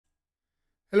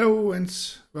Hello and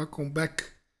welcome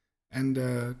back. And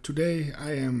today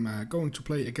I am going to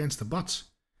play against the bot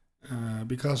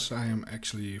because I am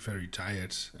actually very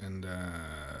tired and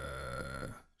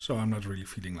so I'm not really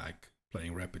feeling like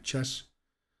playing rapid chess.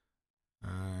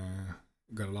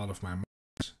 Got a lot of my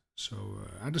mind, so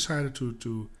I decided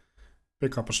to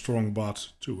pick up a strong bot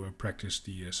to practice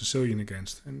the Sicilian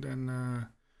against, and then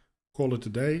call it a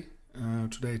day.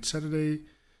 Today it's Saturday.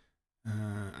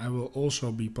 I will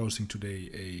also be posting today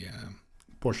a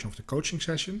portion of the coaching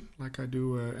session, like I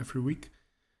do every week.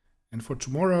 And for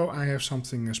tomorrow, I have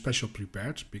something special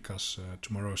prepared because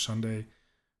tomorrow is Sunday.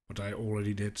 What I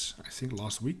already did, I think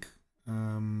last week,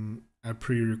 I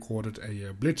pre-recorded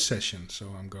a blitz session.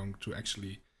 So I'm going to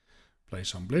actually play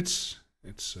some blitz.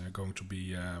 It's going to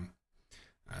be, I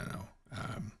don't know,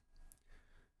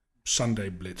 Sunday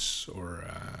blitz or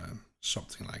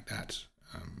something like that.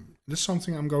 This is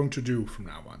something I'm going to do from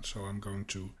now on. So I'm going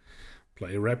to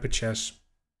play rapid chess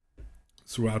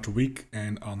throughout the week,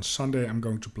 and on Sunday I'm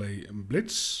going to play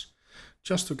blitz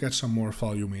just to get some more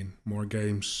volume in, more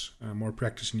games, more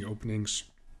practice in the openings,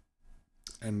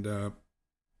 and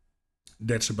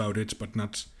that's about it. But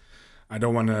not, I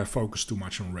don't want to focus too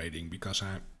much on raiding because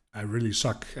I really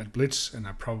suck at blitz, and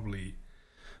I probably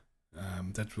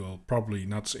that will probably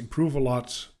not improve a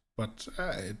lot, but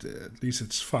at least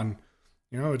it's fun.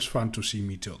 You know, it's fun to see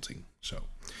me tilting. So,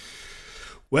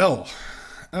 well,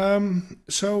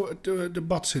 so the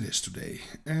bots it is today.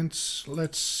 And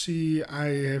let's see,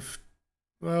 I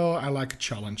like a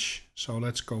challenge. So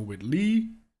let's go with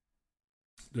Lee,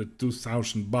 the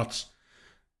 2000 bot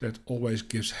that always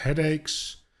gives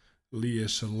headaches. Lee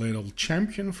is a little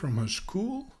champion from her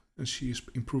school, and she is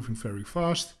improving very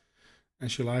fast.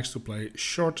 And she likes to play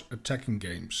short attacking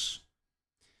games.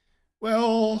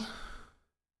 Well,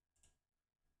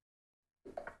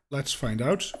 let's find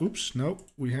out. Oops, no,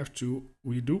 we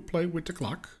do play with the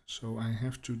clock. So I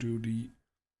have to do the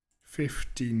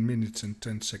 15 minutes and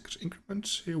 10 seconds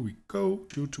increments. Here we go,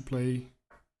 due to play.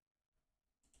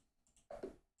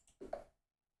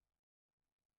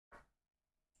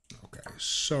 Okay,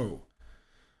 so,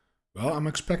 well, I'm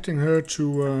expecting her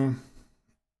to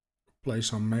play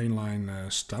some mainline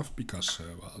stuff because,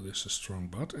 well, this is a strong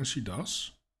bot, and she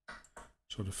does.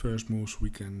 So the first moves we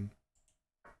can...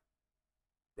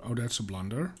 Oh, that's a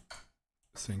blunder.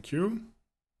 Thank you.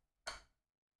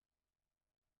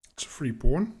 It's a free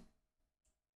pawn.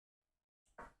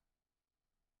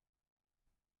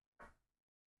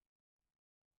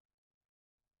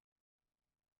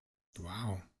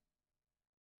 Wow.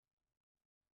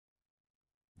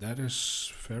 That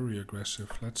is very aggressive.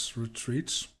 Let's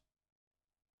retreat.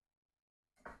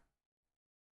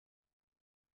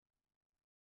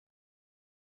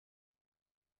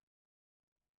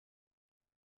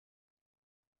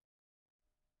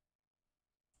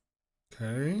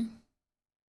 Okay.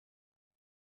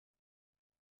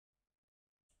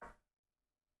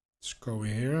 Let's go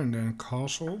here and then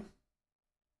castle.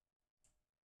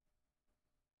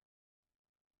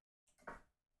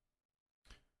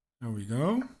 There we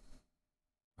go.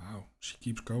 Wow, she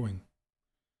keeps going.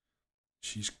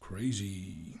 She's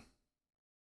crazy.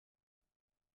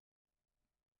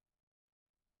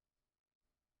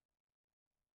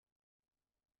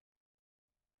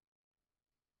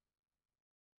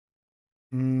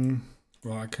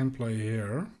 Well, I can play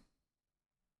here.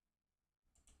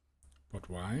 But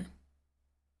why?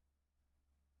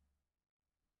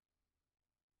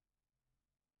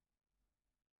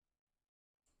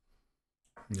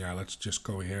 Yeah, let's just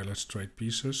go here. Let's trade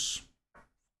pieces.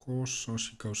 Of course, so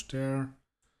she goes there.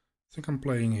 I think I'm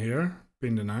playing here.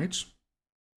 Pin the knights.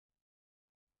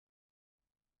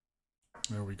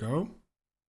 There we go.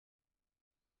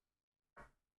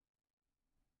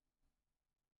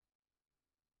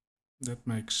 That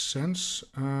makes sense.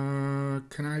 Can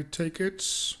I take it?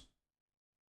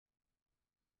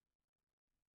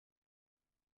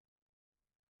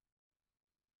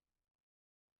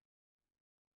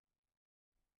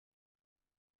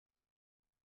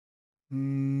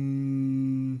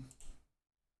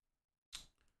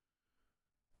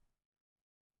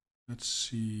 Let's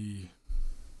see.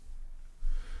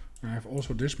 I have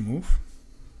also this move.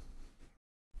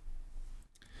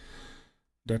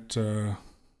 That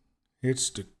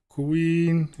hits the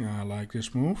queen. Yeah, I like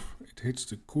this move. It hits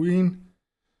the queen.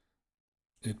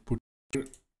 It puts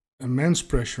immense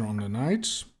pressure on the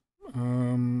knights.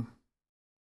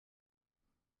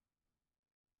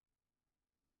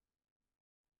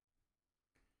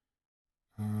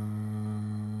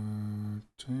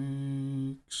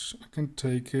 I can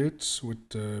take it with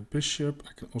the bishop.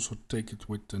 I can also take it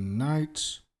with the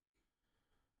knight.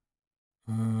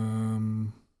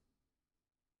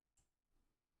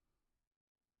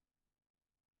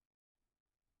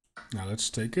 Now let's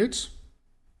take it.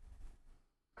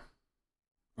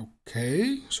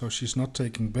 Okay, so she's not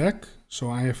taking back. So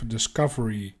I have a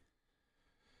discovery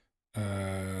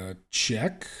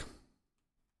check.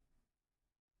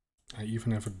 I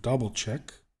even have a double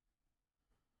check.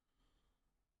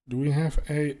 Do we have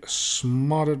a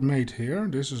smothered mate here?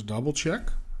 This is double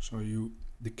check. So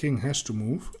the king has to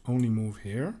move. Only move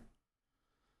here.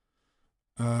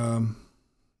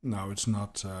 No, it's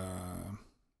not.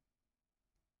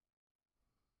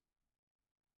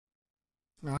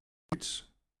 Right.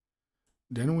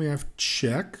 Then we have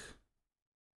check.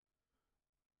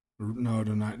 No,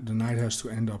 the knight has to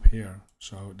end up here.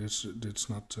 So that's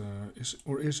not.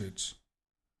 Is it?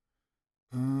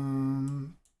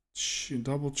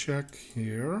 Double check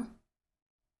here.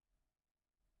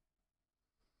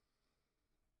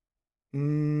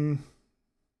 I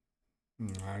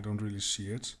don't really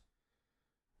see it.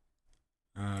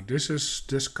 This is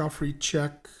discovery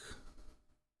check.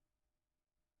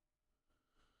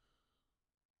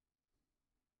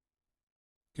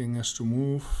 King has to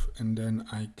move, and then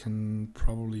I can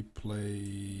probably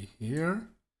play here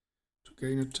to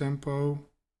gain a tempo.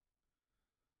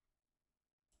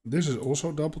 This is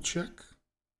also double check.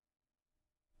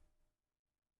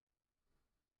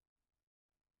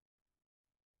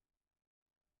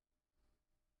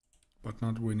 But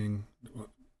not winning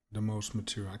the most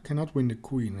material. I cannot win the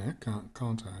queen,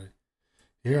 can't I?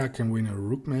 Here I can win a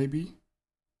rook maybe.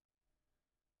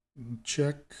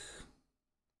 Check.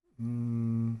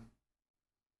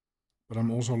 But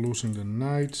I'm also losing the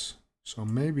knight. So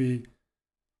maybe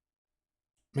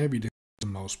this is the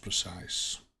most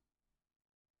precise.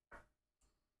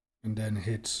 And then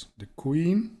hit the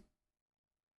queen.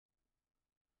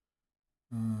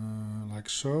 Like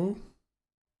so.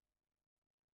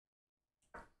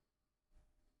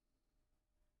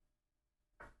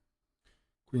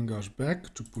 Queen goes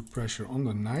back to put pressure on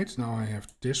the knight. Now I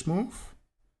have this move.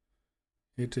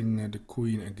 Hitting the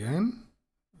queen again.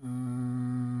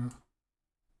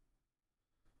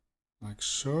 Like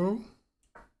so.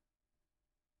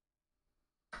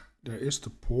 There is the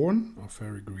pawn. Oh,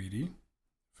 very greedy.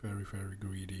 Very, very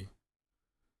greedy.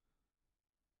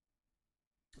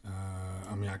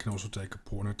 I mean, I can also take a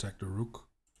pawn, attack the rook.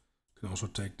 I can also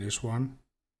take this one.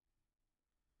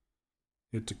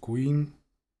 Hit the queen.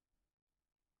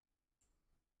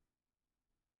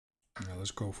 Now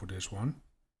let's go for this one.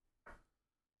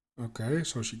 Okay,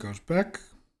 so she goes back.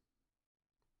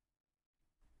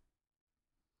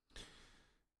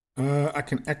 I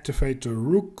can activate the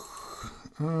rook.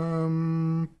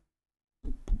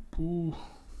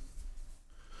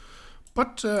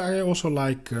 But I also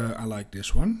like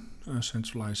this one,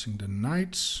 centralizing the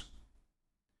knights.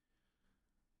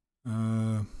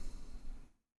 Where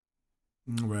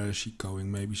is she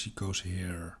going? Maybe she goes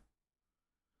here.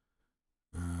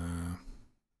 I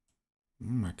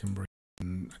can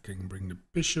bring the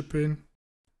bishop in.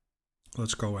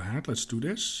 Let's go ahead. Let's do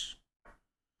this.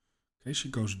 Okay, she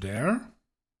goes there.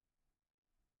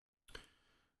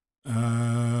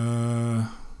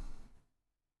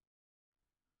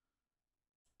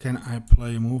 Can I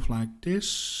play a move like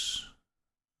this?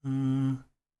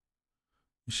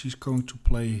 She's going to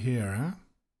play here, huh?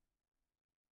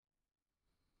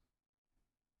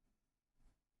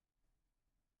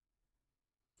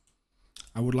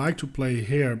 I would like to play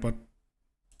here, but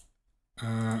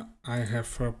I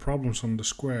have problems on the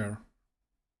square.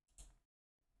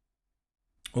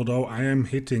 Although I am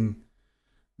hitting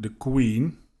the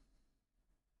queen.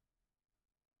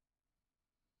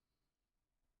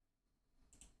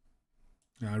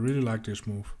 Yeah, I really like this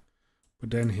move.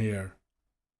 But then here.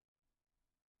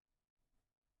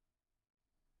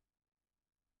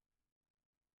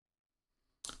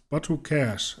 But who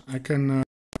cares? I can...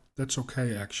 that's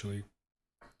okay, actually.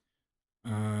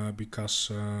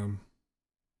 Because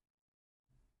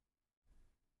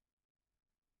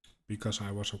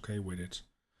I was okay with it.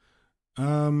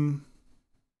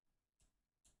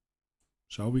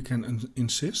 So we can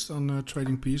insist on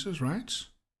trading pieces, right?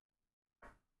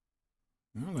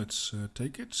 Now let's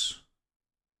take it.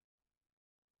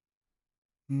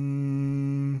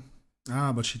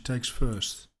 But she takes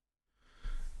first.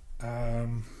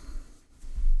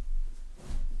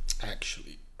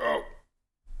 Actually, oh.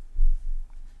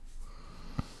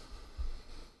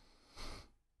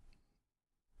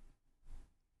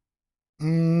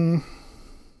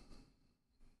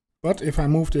 But if I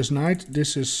move this knight,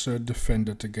 this is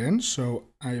defended again, so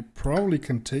I probably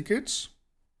can take it.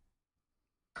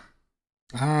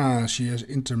 She has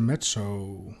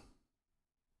intermezzo.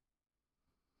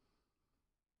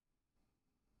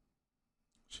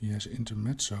 She has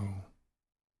intermezzo.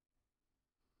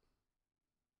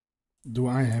 Do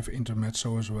I have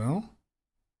intermezzo as well?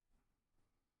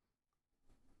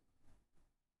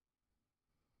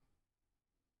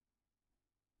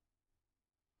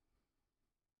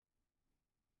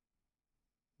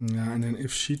 Yeah, and then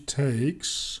if she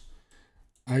takes,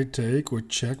 I take or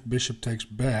check, bishop takes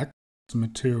back the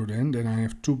material then I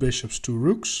have 2 bishops, 2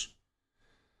 rooks.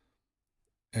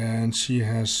 And she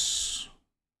has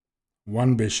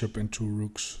 1 bishop and 2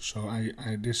 rooks. So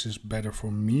this is better for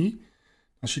me.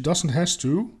 Now she doesn't has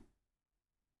to.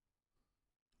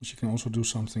 She can also do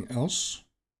something else.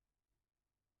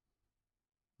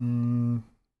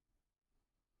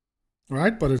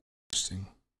 Right, but it's interesting.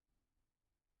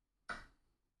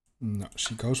 No,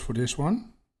 she goes for this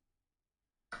one.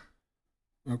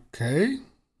 Okay.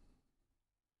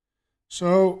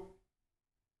 So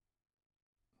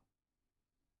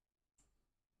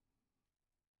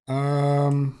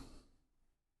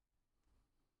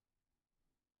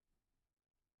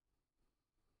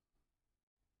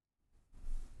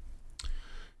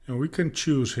we can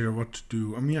choose here what to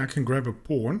do. I mean, I can grab a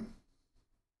pawn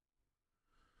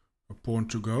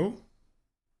to go.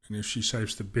 And if she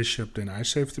saves the bishop, then I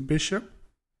save the bishop.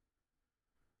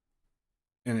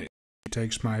 And if she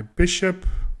takes my bishop,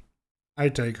 I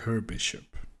take her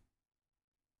bishop.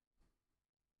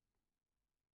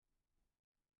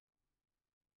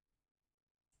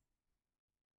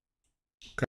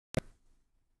 Okay.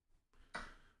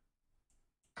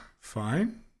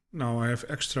 Fine. Now I have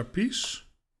extra piece.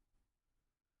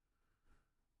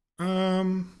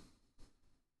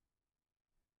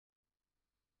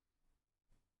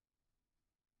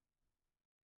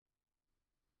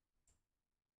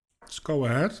 Let's go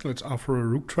ahead. Let's offer a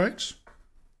rook trade.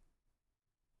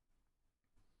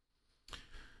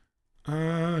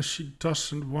 She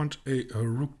doesn't want a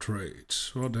rook trade.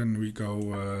 Well, then we go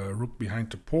rook behind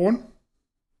the pawn.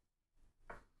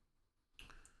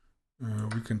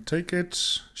 We can take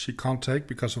it. She can't take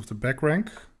because of the back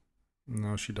rank.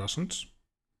 No, she doesn't.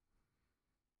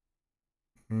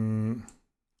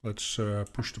 Let's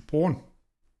push the pawn.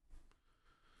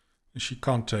 She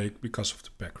can't take because of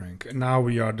the back rank. And now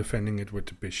we are defending it with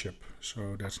the bishop.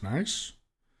 So that's nice.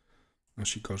 Now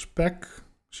she goes back.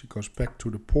 She goes back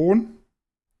to the pawn.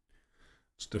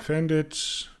 Let's defend it.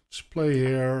 Let's play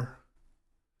here.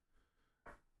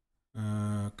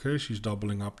 Okay, she's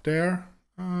doubling up there.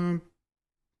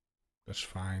 That's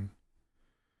fine.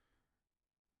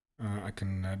 I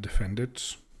can defend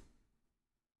it.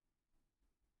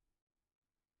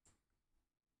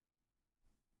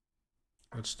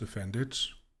 Let's defend it.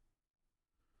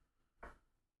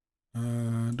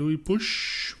 Do we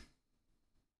push?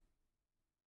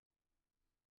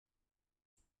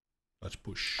 Let's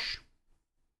push.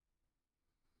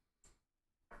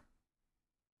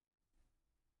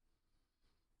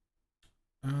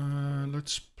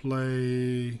 Let's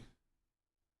play.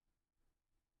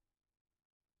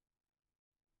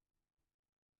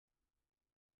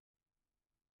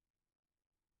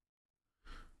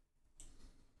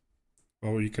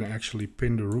 Well, you can actually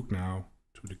pin the rook now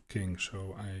to the king,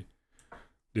 so I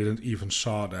didn't even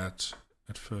saw that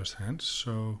at first hand.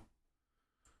 So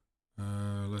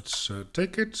let's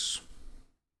take it.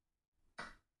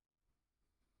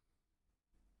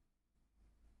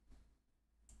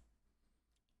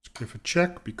 Let's give a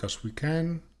check because we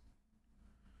can.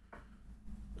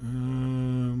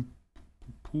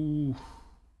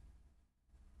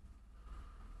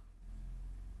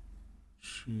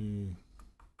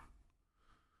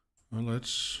 Well,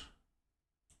 let's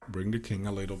bring the king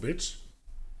a little bit.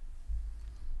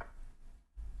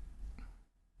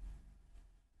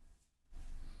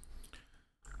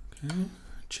 Okay,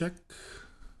 check.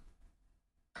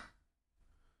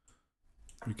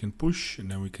 We can push and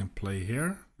then we can play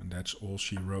here, and that's all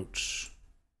she wrote.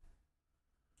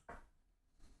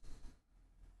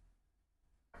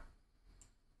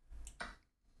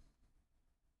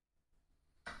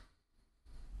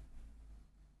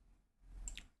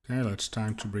 Okay, it's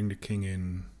time to bring the king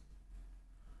in.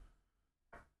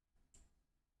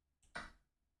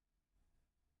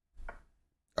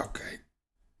 Okay,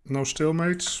 no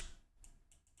stalemates.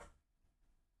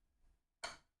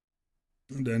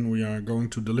 And then we are going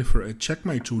to deliver a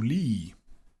checkmate to Lee.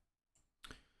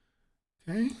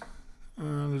 Okay,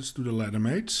 let's do the ladder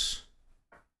mates.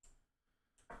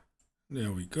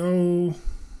 There we go.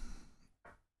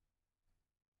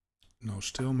 No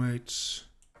stalemates.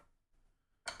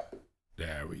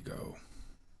 There we go.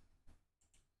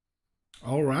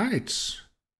 All right.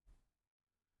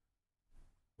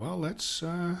 Well, let's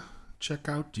check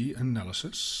out the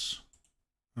analysis.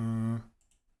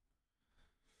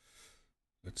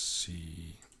 Let's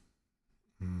see.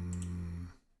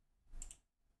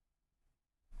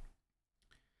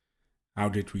 How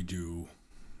did we do?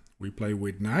 We play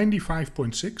with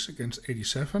 95.6 against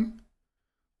 87.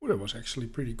 Oh, that was actually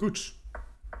pretty good.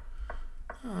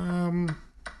 Oh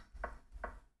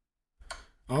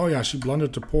yeah, she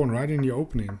blundered the pawn right in the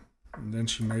opening. And then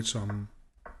she made some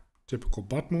typical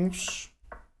butt moves.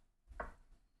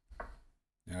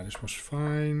 Yeah, this was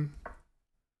fine.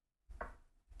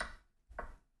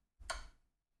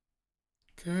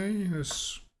 Okay,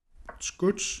 it's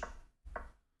good.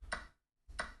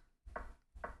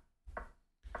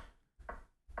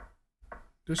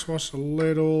 This was a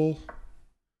little...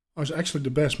 Oh, it's actually the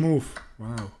best move.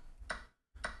 Wow.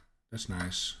 That's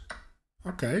nice.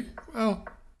 Okay, well...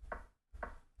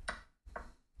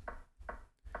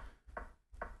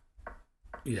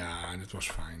 Yeah, and it was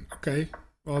fine. Okay,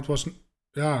 well it wasn't...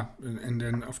 Yeah, and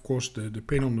then of course the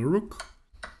pin on the rook.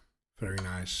 Very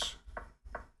nice.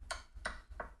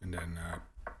 And then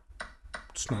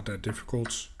it's not that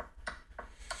difficult.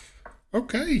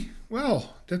 Okay,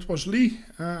 well, that was Lee.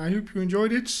 I hope you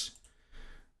enjoyed it.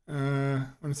 I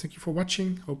want to thank you for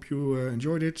watching. Hope you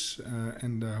enjoyed it.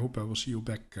 And I hope I will see you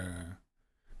back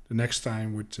the next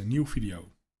time with a new video.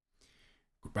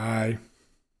 Goodbye.